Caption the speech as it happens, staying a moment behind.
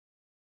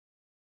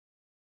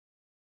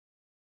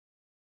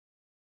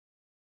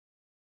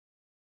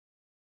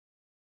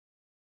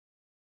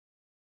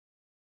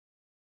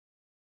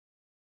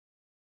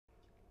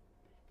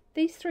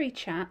These three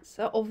chats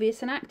are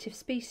obvious and active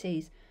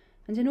species,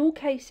 and in all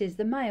cases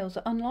the males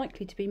are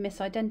unlikely to be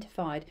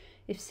misidentified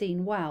if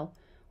seen well,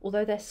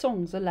 although their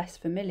songs are less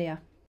familiar.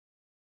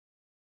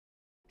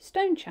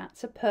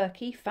 Stonechats are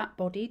perky,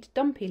 fat-bodied,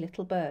 dumpy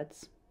little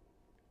birds.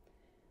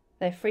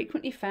 They are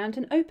frequently found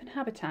in open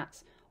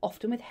habitats,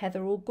 often with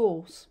heather or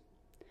gorse.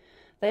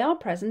 They are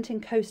present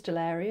in coastal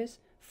areas,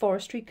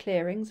 forestry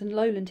clearings and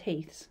lowland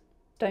heaths.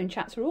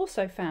 Stonechats are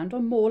also found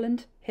on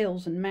moorland,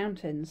 hills and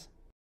mountains.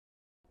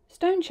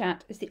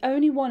 Stonechat is the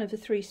only one of the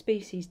three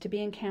species to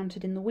be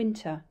encountered in the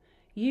winter,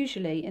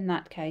 usually, in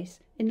that case,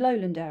 in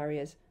lowland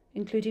areas,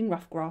 including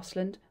rough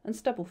grassland and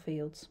stubble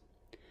fields.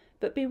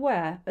 But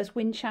beware, as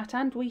Whinchat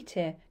and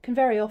Wheatear can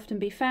very often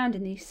be found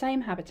in these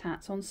same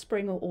habitats on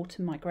spring or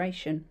autumn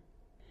migration.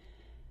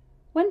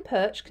 When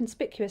perched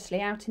conspicuously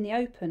out in the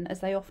open, as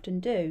they often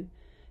do,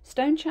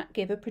 Stonechat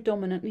give a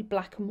predominantly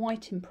black and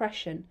white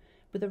impression,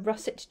 with a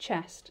russet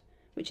chest,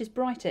 which is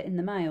brighter in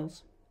the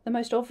males. The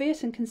most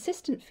obvious and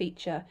consistent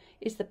feature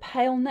is the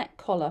pale neck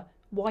collar,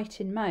 white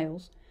in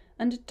males,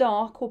 and a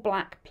dark or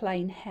black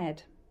plain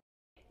head.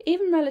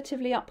 Even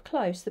relatively up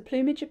close, the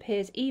plumage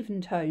appears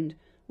even-toned,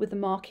 with the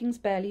markings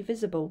barely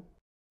visible.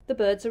 The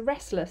birds are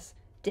restless,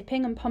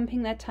 dipping and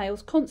pumping their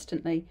tails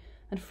constantly,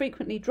 and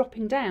frequently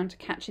dropping down to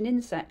catch an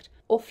insect,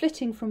 or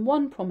flitting from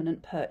one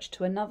prominent perch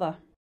to another.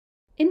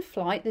 In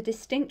flight, the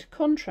distinct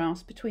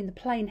contrast between the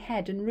plain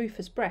head and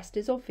rufous breast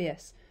is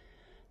obvious.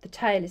 The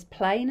tail is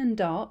plain and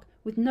dark,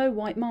 with no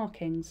white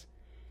markings.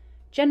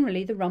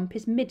 Generally the rump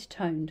is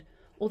mid-toned,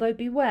 although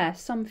beware,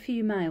 some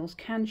few males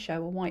can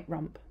show a white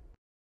rump.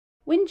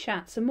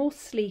 Whinchats are more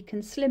sleek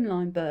and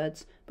slimline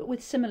birds, but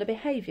with similar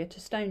behaviour to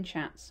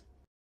stonechats.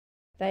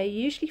 They are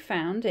usually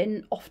found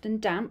in often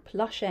damp,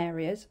 lush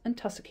areas and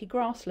tussocky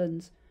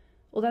grasslands,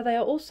 although they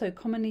are also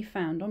commonly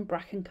found on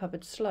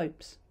bracken-covered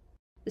slopes.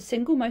 The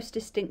single most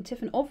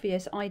distinctive and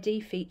obvious ID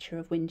feature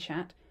of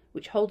Whinchat,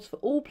 which holds for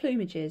all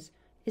plumages,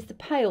 is the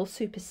pale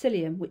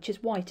supercilium, which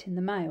is white in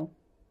the male.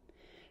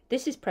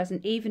 This is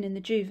present even in the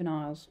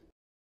juveniles.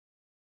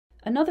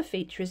 Another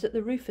feature is that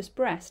the rufous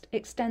breast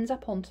extends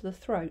up onto the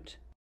throat.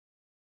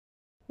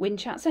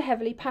 Whinchats are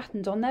heavily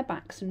patterned on their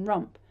backs and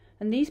rump,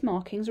 and these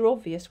markings are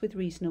obvious with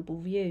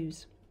reasonable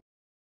views.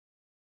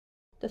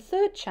 The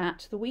third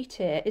chat, the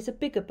wheatear, is a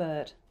bigger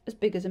bird, as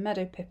big as a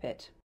meadow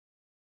pipit.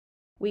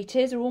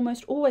 Wheatears are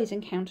almost always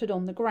encountered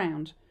on the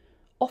ground,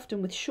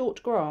 often with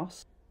short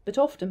grass, but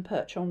often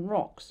perch on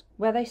rocks,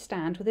 where they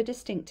stand with a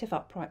distinctive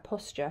upright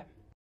posture.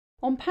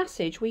 On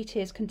passage,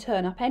 wheatears can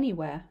turn up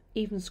anywhere,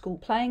 even school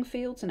playing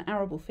fields and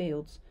arable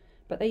fields,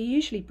 but they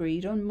usually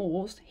breed on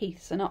moors,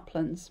 heaths and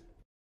uplands.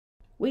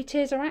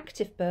 Wheatears are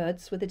active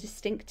birds with a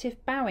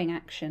distinctive bowing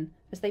action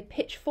as they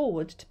pitch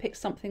forward to pick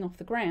something off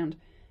the ground,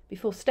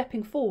 before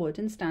stepping forward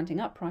and standing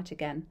upright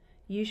again,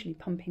 usually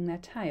pumping their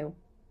tail.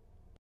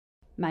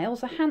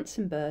 Males are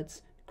handsome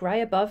birds,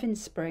 grey above in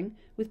spring,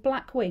 with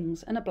black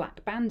wings and a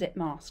black bandit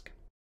mask.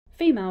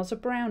 Females are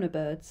browner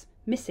birds,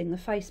 missing the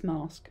face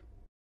mask.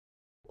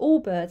 All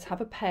birds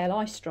have a pale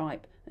eye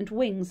stripe and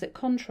wings that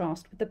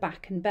contrast with the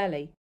back and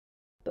belly,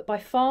 but by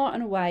far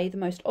and away the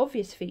most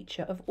obvious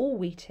feature of all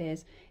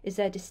wheatears is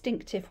their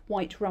distinctive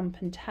white rump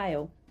and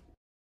tail.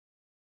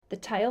 The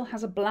tail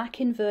has a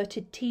black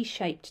inverted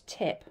T-shaped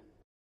tip.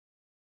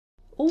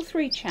 All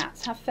three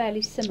chats have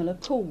fairly similar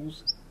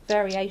calls,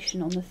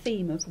 variation on the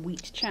theme of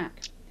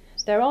wheat-chack.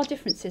 There are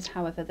differences,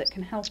 however, that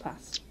can help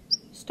us.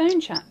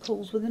 Stonechat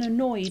calls with an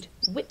annoyed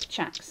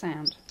whip-chack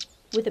sound,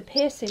 with a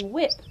piercing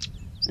whip,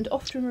 and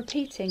often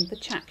repeating the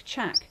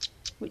chack-chack,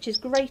 which is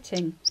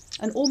grating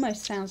and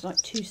almost sounds like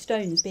two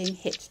stones being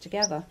hit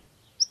together.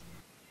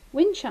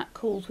 Whinchat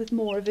calls with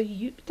more of a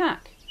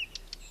yoop-tack,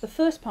 the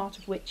first part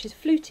of which is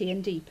fluty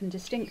and deep and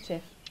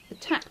distinctive. The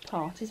tack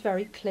part is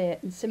very clear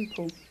and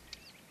simple.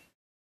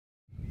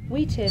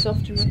 Wheatears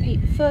often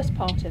repeat the first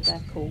part of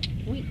their call,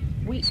 wheat,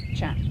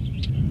 wheat-chack.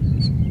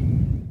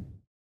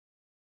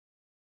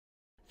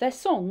 Their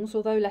songs,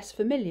 although less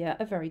familiar,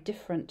 are very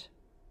different.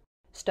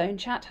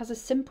 Stonechat has a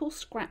simple,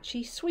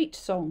 scratchy, sweet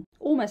song,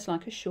 almost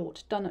like a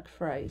short dunnock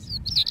phrase.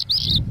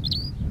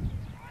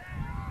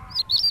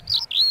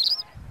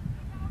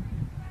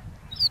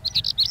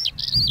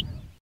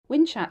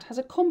 Whinchat has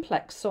a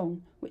complex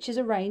song, which is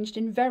arranged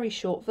in very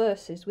short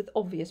verses with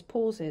obvious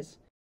pauses.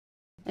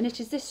 And it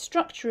is this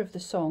structure of the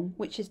song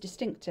which is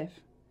distinctive.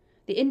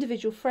 The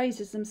individual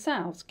phrases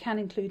themselves can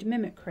include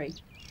mimicry.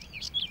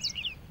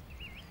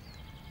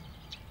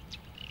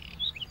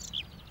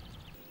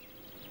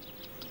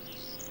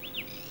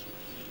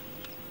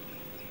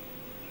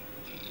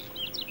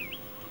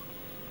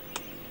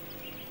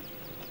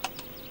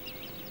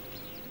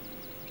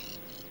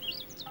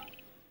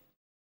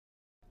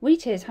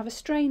 Wheatears have a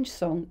strange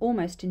song,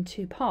 almost in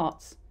two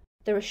parts.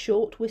 There are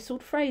short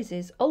whistled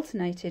phrases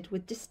alternated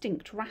with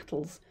distinct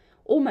rattles,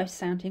 almost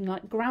sounding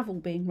like gravel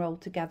being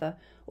rolled together,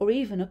 or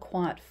even a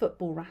quiet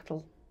football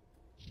rattle.